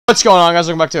What's going on, guys?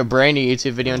 Welcome back to a brand new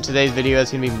YouTube video. In today's video,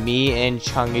 it's gonna be me and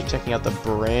Chungy checking out the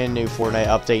brand new Fortnite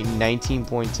update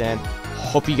 19.10.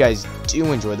 Hope you guys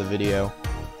do enjoy the video.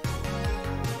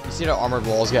 You see how armored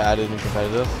walls get added in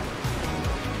competitive?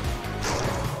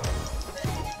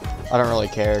 I don't really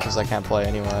care because I can't play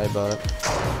anyway, but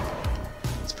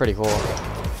it's pretty cool.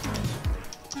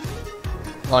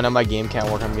 Oh, now my game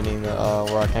can't work. I'm getting the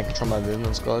where I can't control my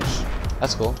movements glitch.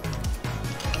 That's cool.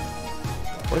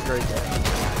 What a great day.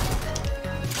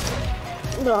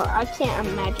 No, I can't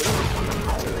imagine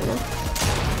having it.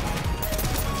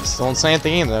 Just don't say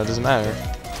anything though, it doesn't matter.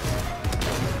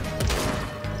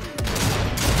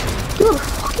 Dude,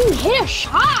 fucking hit a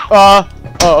shot!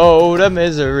 Oh, the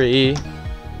misery.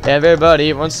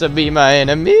 Everybody wants to be my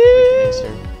enemy.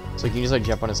 So can you just like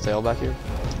jump on his tail back here?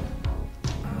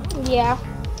 Yeah.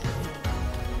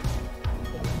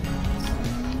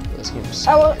 This game's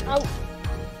I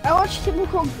watch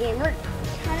typical gamer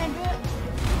kind of do it.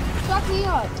 Fuck me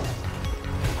up.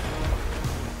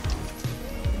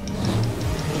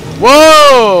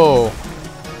 Whoa!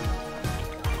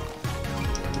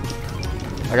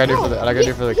 I gotta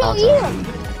do for the content.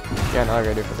 Yeah, no, I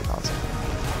gotta do for the content.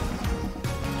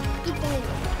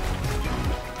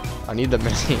 I need the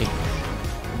mini.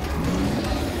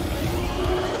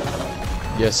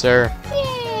 Yes, sir.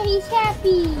 Yeah, he's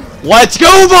happy. Let's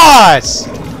go, boss!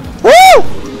 Woo!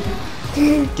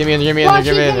 Give me in there,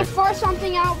 He's gonna fart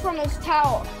something out from his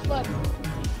towel. Look,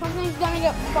 something's gonna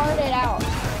get farted out.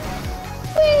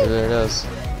 There it is.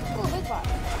 Oh, big fart.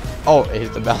 Oh, it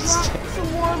hit the bounce stick.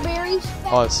 Some more berries.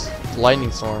 Oh, it's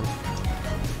lightning storm.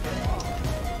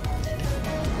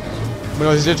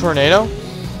 Wait, is it a tornado?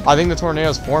 I think the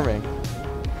tornado's forming.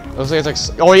 It looks like it's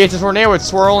like, oh yeah, it's a tornado. It's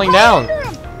swirling down.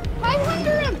 Hide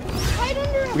under him! Hide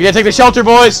under him! We gotta take the shelter,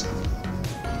 boys.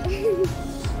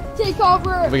 Take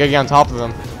over. We gotta get on top of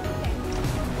them.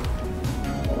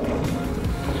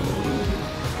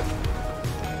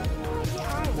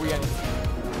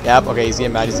 Yep. Okay, he's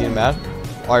getting mad. He's getting mad.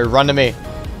 All right, run to me.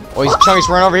 Oh, Chunky's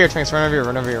run over here. Chunky's run over here.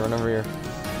 Run over here. Run over here.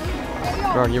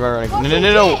 Run, you might running.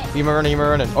 No. You might running. You might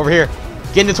running. Over here.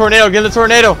 Get in the tornado. Get in the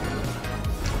tornado.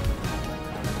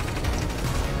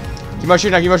 Keep on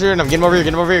shooting now. Keep on shooting now. Get him over here.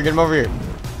 Get him over here. Get him over here.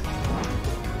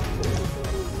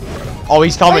 Oh,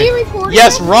 he's coming. Are you recording?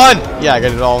 Yes, run. Yeah, I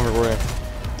got it all on recording.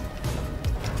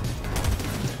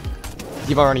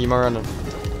 Keep on running. Keep on running.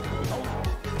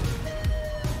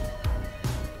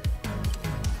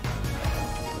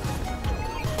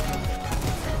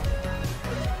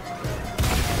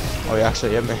 Oh, he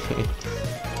actually hit me.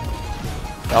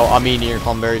 Oh, I'm eating your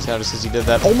cranberries now just because he did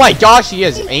that. Oh my gosh, he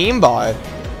has aimbot.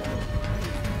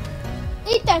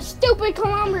 Eat that stupid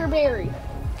cranberry.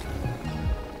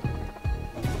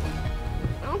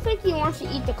 I don't think he wants to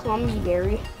eat the clumsy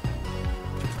berry.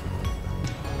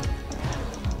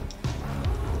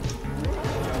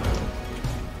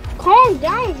 Calm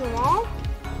down, Jamal.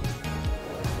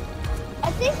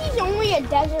 I think he's only a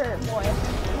desert boy.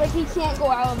 Like he can't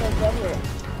go out of the desert.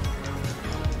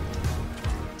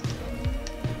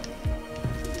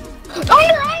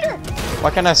 Under! Why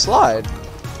can't I slide?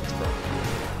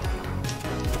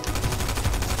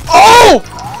 Oh!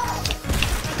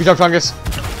 Good job, Chungus.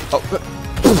 Oh.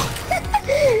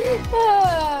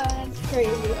 That's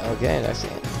crazy. Okay, that's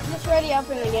it. Just ready up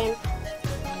in the game.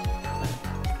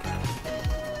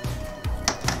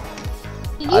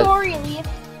 Did you already leave?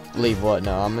 Leave what?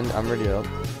 No, I'm ready up.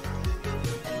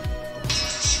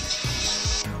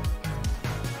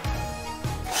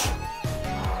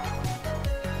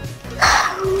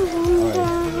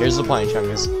 Alright, here's the plan,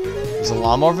 Chungus. There's a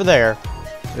llama over there.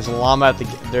 There's a llama at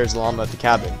the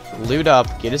cabin. Loot up,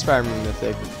 get his Spider-Man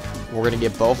mythic. We're gonna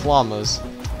get both llamas,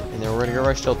 and then we're gonna go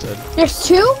rush tilted. There's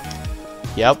two?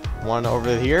 Yep, one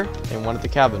over here and one at the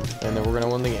cabin, and then we're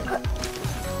gonna win the game.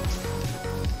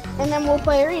 And then we'll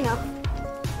play arena.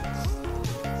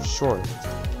 Sure.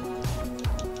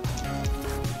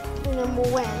 And then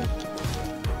we'll win.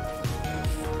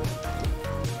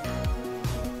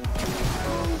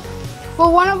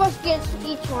 Well, one of us gets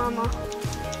each llama.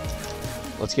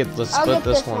 Let's split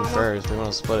this one first. We want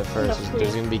to split it first.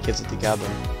 There's gonna be kids at the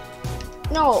cabin.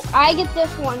 No, I get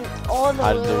this one. All the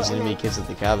way. There's gonna be kids at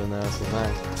the cabin though. That's the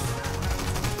thing.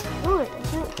 No, it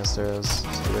isn't. Yes, there is.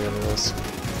 Let's get rid of this.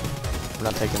 We're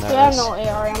not taking that. I have no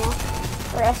AR ammo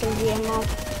or SMG ammo.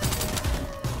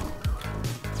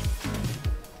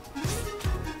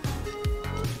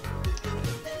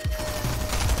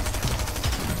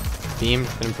 Beam,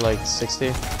 been for like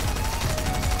 60.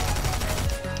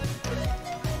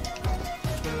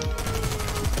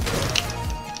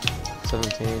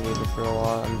 Need it for a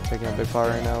lot. I'm taking a big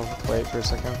part right now. Wait for a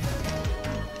second.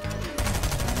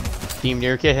 Beam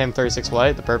near kid, him 36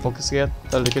 white, the purple kid.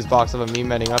 The other kid's box of a me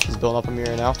medding up. He's building up on me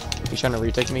right now. He's trying to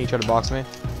retake me. He tried to box me.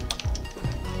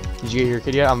 Did you get your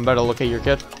kid yet? I'm about to look at your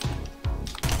kid.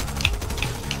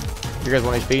 You guys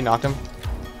 1 HP, knocked him.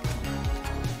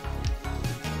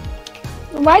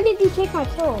 Why did you take my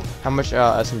kill? How much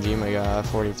SMG am I got?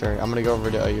 43. I'm gonna go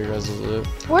over to your guys' loot.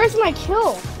 Where's my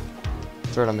kill?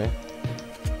 Throw it on me.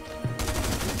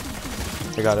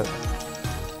 I got it.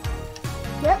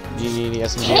 Yep. Do you need any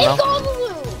SMG Take ammo? all the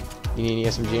loot! You need any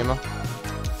SMG ammo?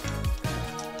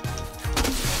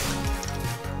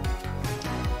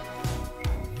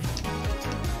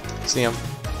 See him.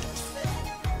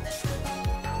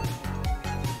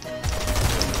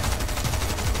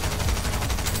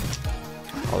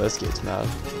 Oh, this gate's mad.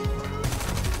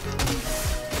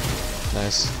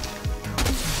 Nice.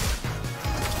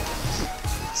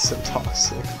 So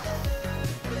toxic.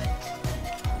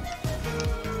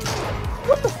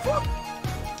 What the fuck?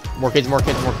 More kids, more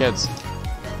kids, more kids.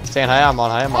 Staying high, I'm on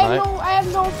high, I'm on high. I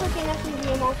have no freaking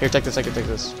SMG ammo. Here, take this, I can take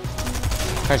this.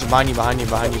 Guys, behind you, behind you,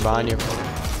 behind you, behind you.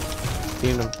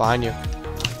 Beam them, behind you.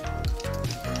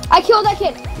 I killed that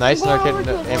kid. Nice, another kid. Over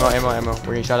to Ammo, ammo, ammo.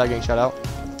 We're getting shot out, getting shot out.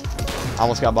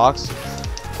 Almost got boxed.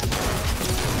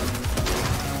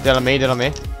 Dead on me, dead on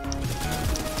me.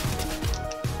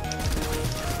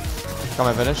 Got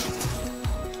my finish.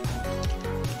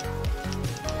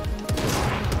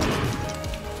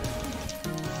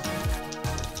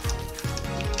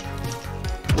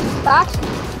 Box.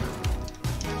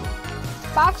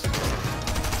 Box.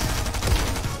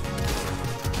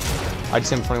 I just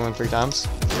hit him 21 3 times.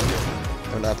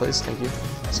 Go to that place, thank you.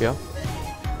 See ya.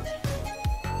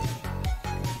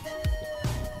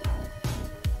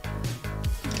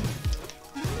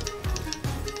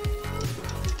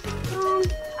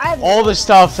 All the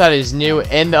stuff that is new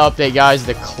in the update, guys.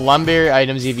 The Clumberry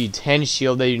items give you 10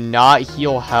 shield. They do not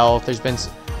heal health. There's been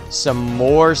some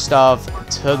more stuff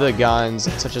to the guns,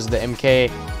 such as the MK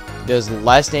does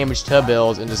less damage to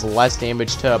builds and does less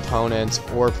damage to opponents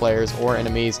or players or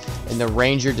enemies. And the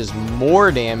Ranger does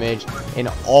more damage and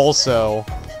also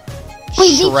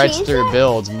shreds through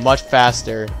builds much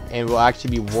faster and will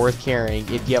actually be worth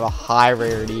carrying if you have a high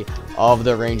rarity of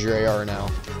the Ranger AR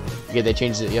now. Yeah, they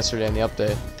changed it yesterday in the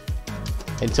update.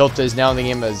 And Tilted is now in the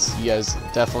game, as you guys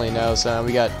definitely know. So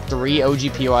we got 3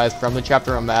 OG POIs from the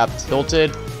chapter 1 map: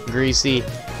 Tilted, Greasy,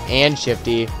 and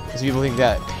Shifty. Because people think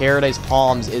that Paradise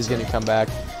Palms is going to come back.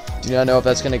 Do not know if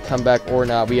that's going to come back or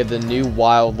not. We have the new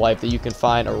wildlife that you can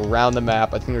find around the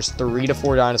map. I think there's 3 to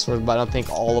 4 dinosaurs, but I don't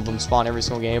think all of them spawn every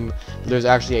single game. There's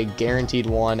actually a guaranteed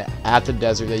one at the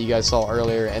desert that you guys saw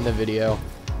earlier in the video.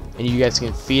 And you guys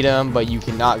can feed him, but you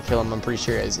cannot kill him. I'm pretty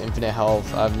sure it has infinite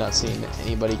health. I've not seen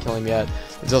anybody kill him yet.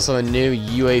 There's also a new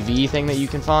UAV thing that you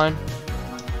can find.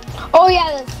 Oh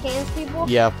yeah, the scans people?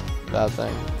 Yep, that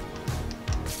thing.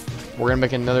 We're going to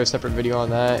make another separate video on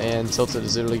that, and Tilted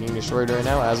is literally getting destroyed right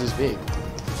now as we speak.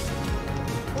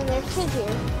 And there's kids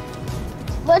here.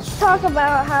 Let's talk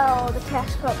about how the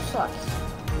Cash Cup sucks.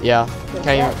 Yeah.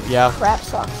 Yeah. Crap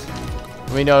sucks.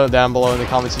 Let me know down below in the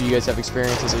comments if you guys have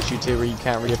experienced this issue too, where you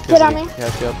can't really have Hit on me.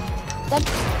 Cash Cup.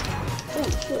 Oh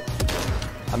shit.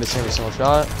 I'm missing every single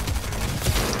shot.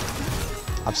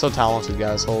 I'm so talented,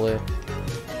 guys. Holy.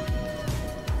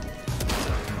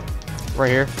 Right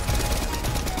here.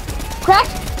 Crack.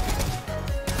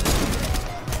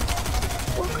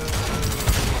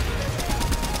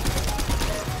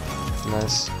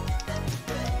 Nice.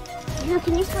 Here,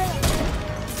 can you spray it?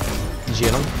 Did you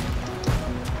hit him?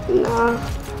 No.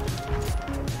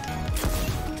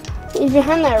 He's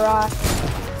behind that rock.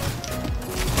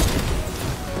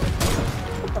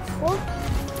 What the fuck?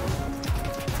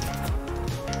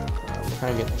 We're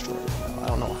kind of getting destroyed. I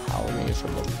don't know how we're getting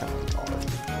destroyed, but we kind of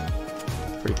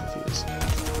are. Pretty confused.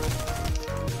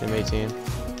 M18.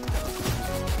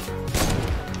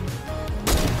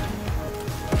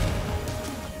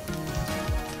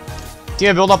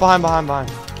 Team, build up behind.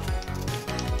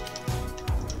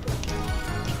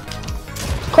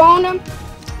 Calling him.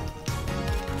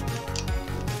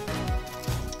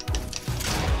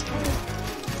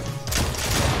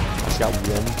 I just got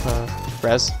one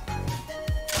res.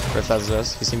 Res has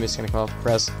this. You see me just gonna come up.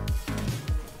 Res.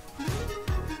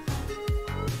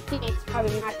 He's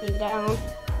probably knocking down.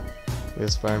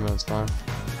 This fire mode's fine.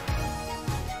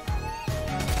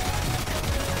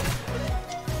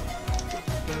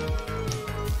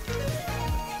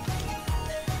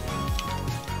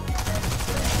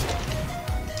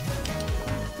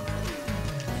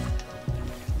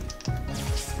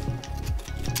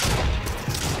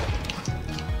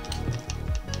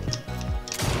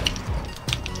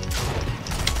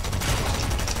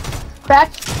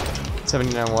 Crack.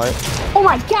 79 what? Oh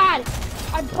my god!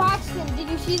 I boxed him. Did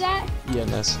you see that? Yeah,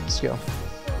 nice. Let's go.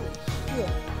 Yeah.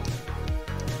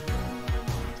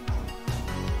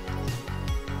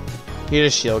 He had a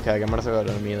shield keg. I'm gonna throw it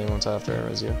out immediately once after I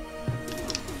res you.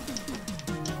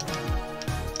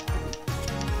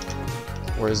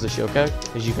 Where is the shield keg?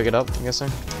 Did you pick it up, I'm guessing?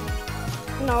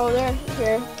 No, they're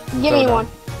here. Give Throw me it down. one.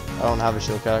 I don't have a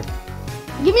shield keg.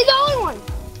 Give me the other one.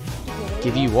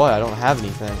 Give you what? I don't have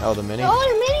anything. Oh, the mini? The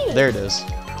other mini. There it is.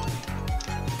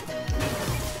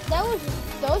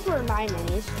 Those were my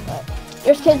minis, but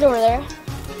there's kids over there.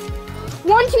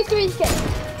 1, 2, 3 kids.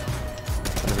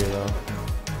 Gonna be though.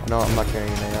 No, I'm not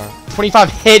carrying an AR. 25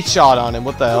 headshot on him.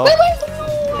 What the hell?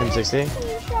 Wait, M60?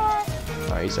 shot.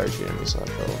 Alright, he started shooting me, so I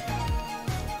fell.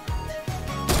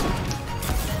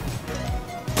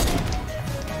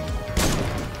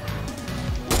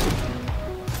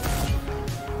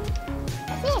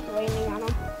 I feel like raining on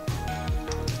him.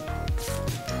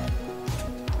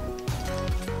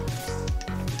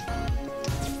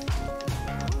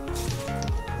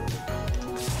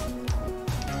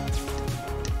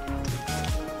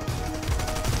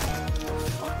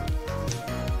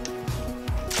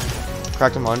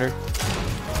 Cracked him under.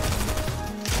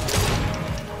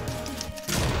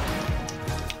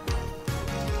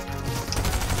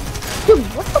 Dude,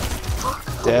 what the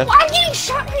fuck? Dead. I'm getting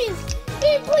shot. Please, please,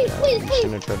 Yeah, please, you please.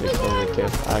 shouldn't have tried to kill the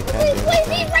kid. I can't Please, do please, he's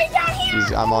anything. right down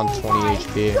here. I'm on 20 my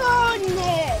HP.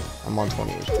 Goodness. I'm on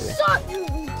 20 You HP. suck.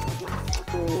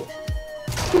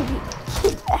 Dude,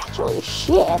 he's actually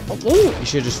shit at the game. You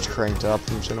should have just cranked up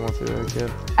from shooting one for the other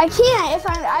kid. I can't if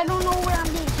I don't know where I'm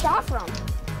being shot from.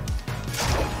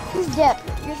 He's dead.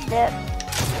 He's dead.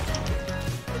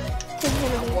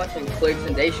 I'm watching Clicks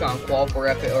and Deshaun qual for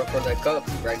Epic or for the Cup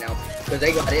right now because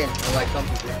they got in, unlike some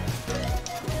people.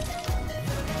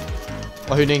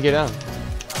 Well, who didn't get in?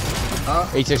 Huh?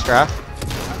 86 craft.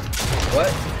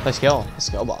 What? Let's go. Let's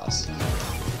go, boss.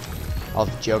 I was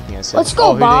joking. I said, Let's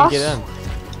go, oh, boss. Who didn't get in?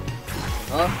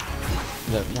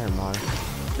 Huh? No, never mind.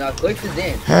 No, Clicks is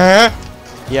in. Huh?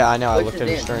 Yeah, I know. I Clicks looked is at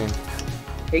his in. stream.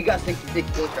 He got 66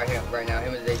 kills right now.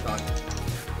 Him and Deshaun.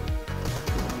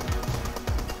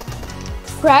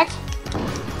 Cracked.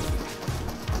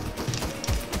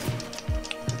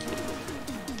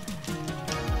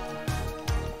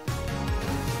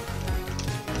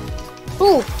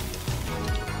 Ooh.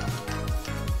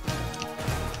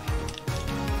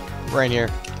 Right here.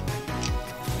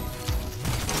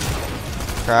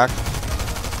 Crack.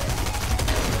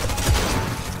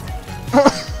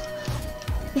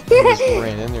 He just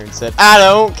ran in there and said, I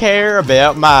don't care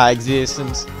about my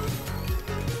existence.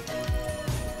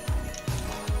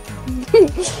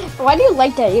 Why do you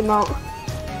like that emote?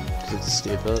 'Cause it's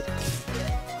stupid.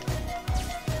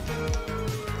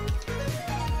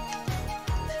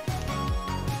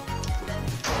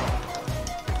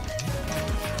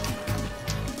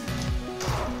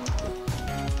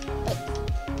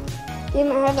 You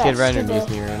might have that Kid right stupid underneath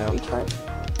me right now.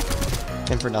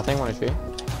 retard. In for nothing, 1 HP.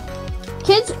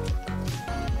 Kids.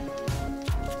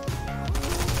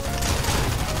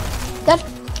 That.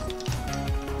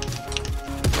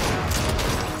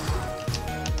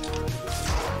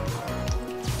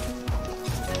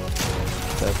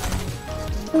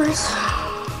 Nice.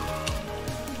 I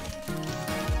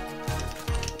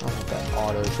want that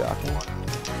auto shotgun.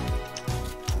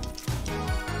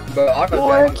 But auto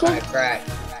More got kind of cracked.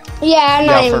 Yeah, I'm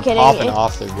not Yeah, even for kidding. popping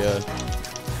off, they're good.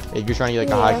 If you're trying to get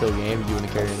like a high Yeah. kill game, you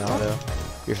wouldn't carry an auto.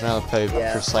 If you're trying to play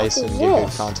Yeah. precise What and is get good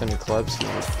this? content and clips, you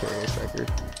would carry a striker.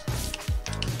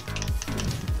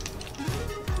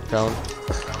 Cone.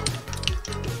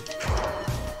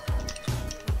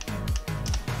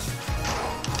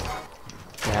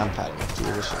 Yeah, I'm patting up to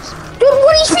you. This is- Dude,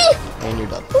 what is me? And you're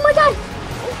done. Oh my god!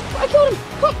 I killed him!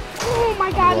 Oh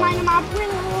my god, Wow. line him up. Where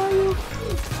are you?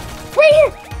 Right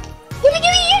here! Give me!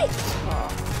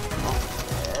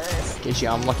 Get you,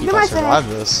 I'm lucky You're if I my survive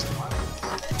this.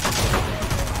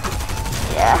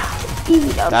 Yeah.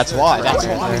 Easy dub. That's why. That's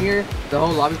Coming why. here. The whole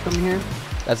lobby coming here.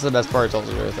 That's the best part. Told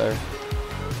you right there.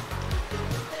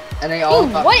 And they all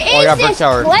Dude, got, what I is got brick this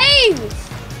tower. place?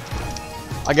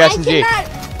 I got SMG. cannot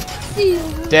see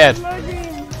Dead. my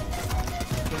dream.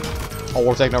 Oh,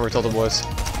 we're taking over Tilted Boys.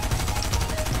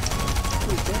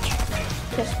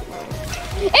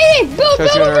 Hey, build Should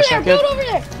I shoot over our there, second build kid? over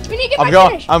there. We need to get I'm my going.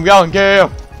 finish. I'm going.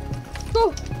 Go. Go.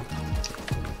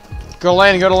 Go to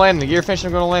landing. Go to landing. Get your finish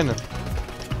and go to landing.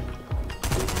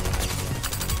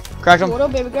 Cracked him. What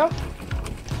up, baby girl?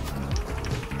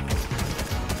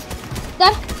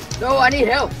 That. no, I need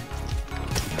help.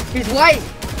 He's white.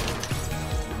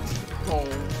 Oh.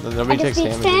 Nobody I can takes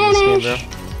speak damage in this game, bro.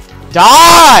 Spanish.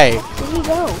 Die! Where'd he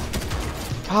go?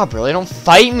 Stop, really? Don't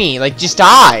fight me. Like, just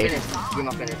die. Finish. Give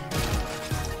my finish.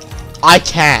 I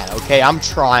can, okay? I'm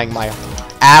trying my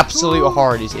absolute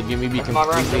hardest. If you may be That's my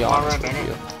run, completely that's my honest run, with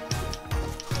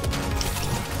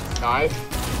you. Nice.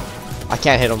 I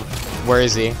can't hit him. Where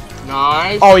is he?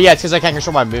 Nice. Oh, yeah, it's because I can't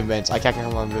control my movements. I can't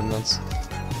control my movements.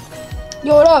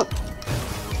 Yo, what up?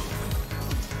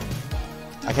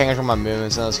 I can't control my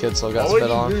movements, and this kid still got Why would spit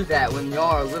you on. do that when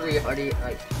y'all are literally already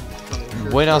like?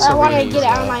 When else I are we want gonna to use get it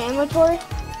out of that? my inventory.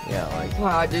 Yeah, like.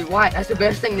 Wow, dude, why? That's the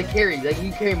best thing to carry. Like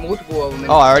you carry multiple of them.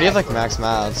 Oh, I already have like max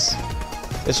mats.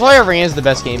 This is why Arena is the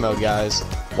best game mode, guys.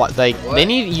 What? Like What? you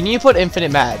need to put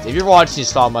infinite mats. If you're watching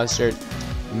Stall Mustard,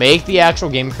 make the actual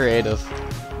game creative.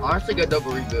 Honestly, go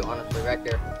double reboot. Honestly, right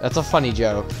there. That's a funny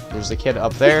joke. There's a kid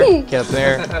up there, kid up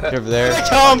there, kid over there.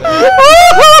 Come!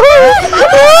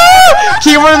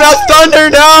 Keep running that thunder,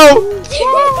 no!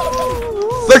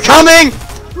 They're coming!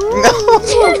 No!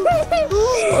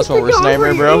 That's my worst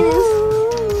nightmare, bro.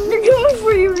 They're coming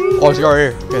for you, Reed. Oh, it's right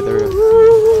here. Okay, there we go.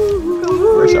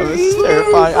 This is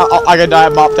terrifying. I gotta die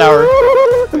at Mop Tower.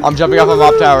 I'm jumping off a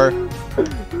Mop Tower.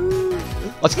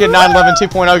 Let's get 9/11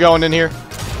 2.0 going in here.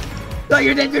 No,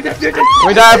 you're dead. You're dead. You're dead.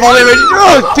 We die of only.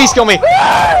 Oh, please kill me.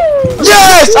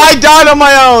 Yes! I died on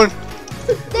my own!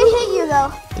 They hit you,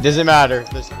 though. It doesn't matter.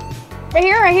 Right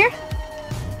here, right here.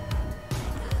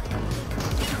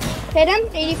 Hit him,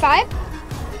 85.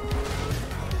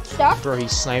 Stop. Bro, he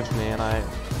sniped me and I...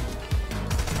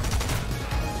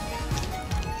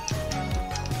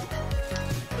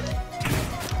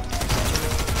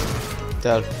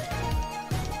 Dead.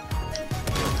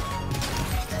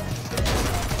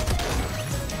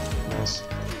 Nice.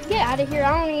 Get out of here.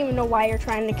 I don't even know why you're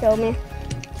trying to kill me,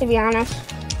 to be honest.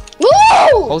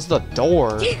 Woo! Close the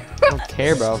door. I don't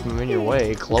care, bro. If I'm in your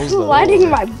way, close the door. Lighting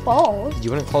my balls.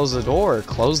 You wouldn't close the door.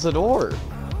 Close the door.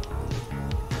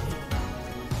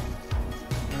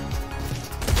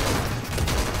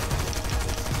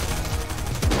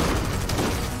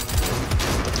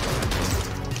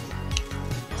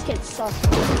 This kid sucks.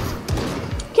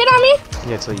 Kid on me.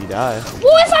 Yeah, till you die.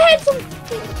 What if I had some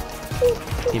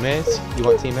Teammates? You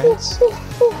want teammates?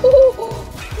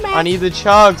 Man. I need the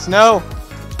chugs. No.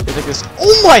 You're like this.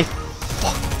 Oh my.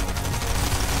 Fuck.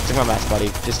 Take my match, buddy.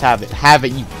 Just have it. Have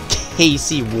it, you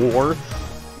KC War.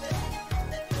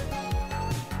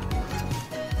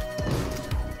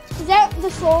 Is that the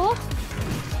solo?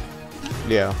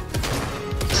 Yeah.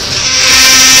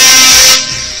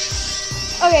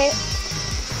 Okay.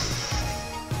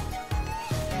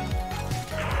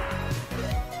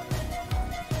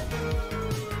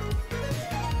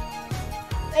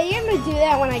 Are you gonna do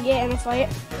that when I get in a fight?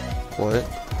 What?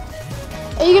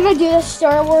 Are you gonna do the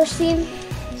Star Wars scene?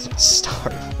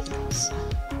 Star Wars.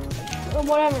 Or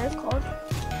whatever it's called.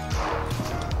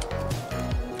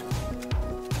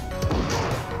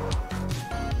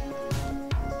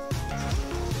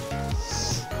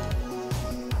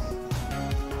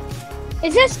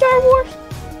 Is that Star Wars?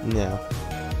 No.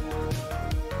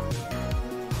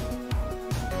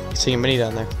 You see a mini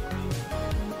down there.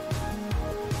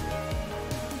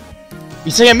 You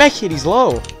see a mech hit, he's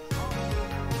low. Stop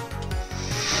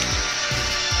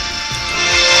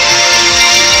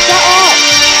off!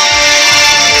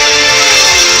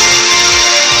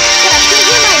 Stop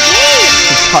taking my game!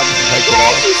 He's caught the mech hit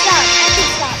off. Actually stop. Actually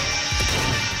stop.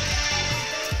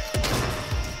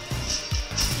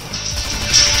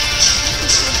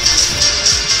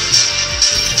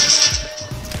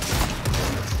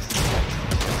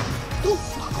 Oh,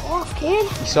 fuck off, kid.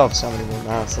 You still have so many more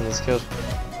mats than this kid.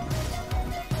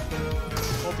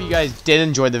 Hope you guys did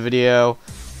enjoy the video.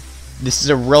 This is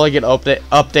a really good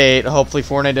update. Hopefully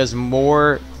Fortnite does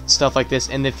more stuff like this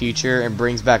in the future and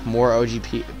brings back more OG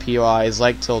POIs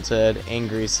like Tilted and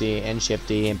Greasy and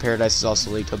Shifty, and Paradise is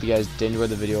also leaked. Hope you guys did enjoy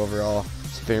the video overall.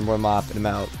 It's been your boy Mop, and I'm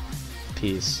out.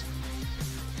 Peace.